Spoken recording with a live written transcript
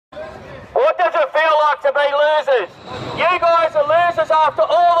to be losers. You guys are losers after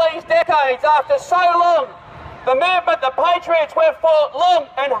all these decades, after so long. The movement, the Patriots, we've fought long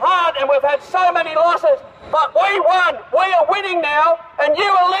and hard and we've had so many losses, but we won. We are winning now and you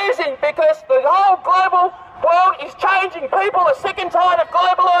are losing because the whole global world is changing. People are sick and tired of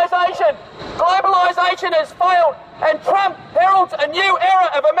globalisation. Globalisation has failed and Trump heralds a new era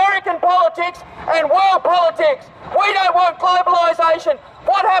of American politics and world politics. We don't want globalisation.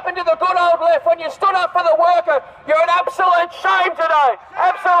 What happened to the good old left when you stood up for the worker? You're an absolute shame today.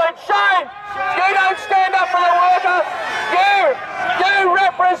 Absolute shame. You don't stand up for the worker. You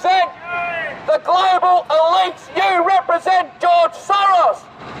represent the global elites. You represent George Soros.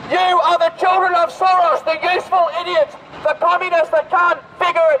 You are the children of Soros, the useful idiots, the communists that can't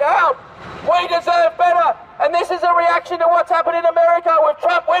figure it out. We deserve better. And this is a reaction to what's happened in America with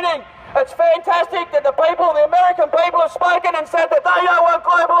Trump winning. It's fantastic that the people, the American people, have spoken and said that they don't want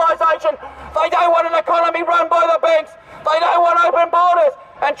globalisation. They don't want an economy run by the banks. They don't want open borders.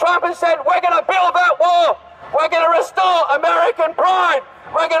 And Trump has said, we're going to build that wall. We're going to restore American pride.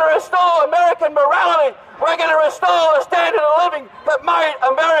 We're going to restore American morality. We're going to restore the standard of living that made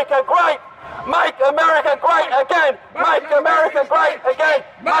America great. Make America great again. Make America great again.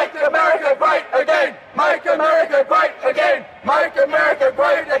 Make America great again. Make America great again. Make America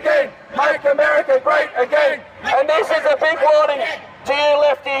great again. Make America great again. And this is a big warning to you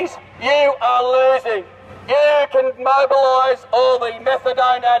lefties. You are losing. You can mobilise all the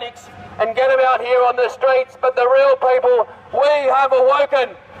methadone addicts and get them out here on the streets, but the real people, we have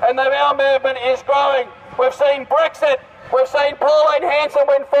awoken and our movement is growing. We've seen Brexit. We've seen Pauline Hanson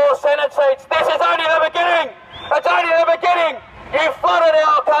win 4 Senate seats. This is only the beginning. It's only the beginning. You've flooded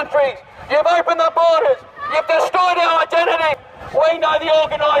our countries. You've opened the borders. You've destroyed our identity. We know the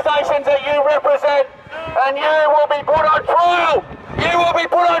organisations that you represent, and you will be put on trial. You will be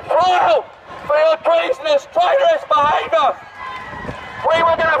put on trial for your treasonous, traitorous behaviour. We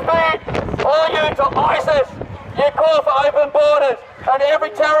were going to feed all you to ISIS. You call for open borders, and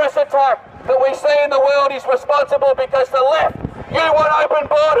every terrorist attack that we see in the world is responsible because the left, you want open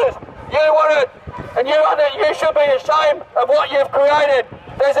borders, you want it, and you should be ashamed of what you've created.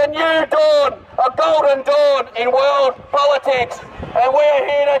 There's a new dawn, a golden dawn in world politics, and we're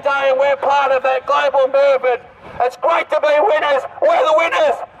here today and we're part of that global movement. It's great to be winners. We're the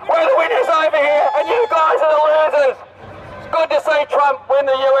winners. We're the winners over here, and you guys are the losers. It's good to see Trump win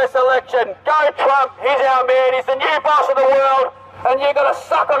the US election. Go Trump, he's our man, he's the new boss of the world. And you've got to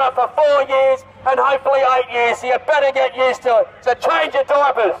suck on it for 4 years and hopefully 8 years, so you better get used to it. So change your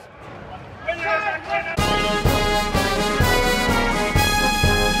diapers.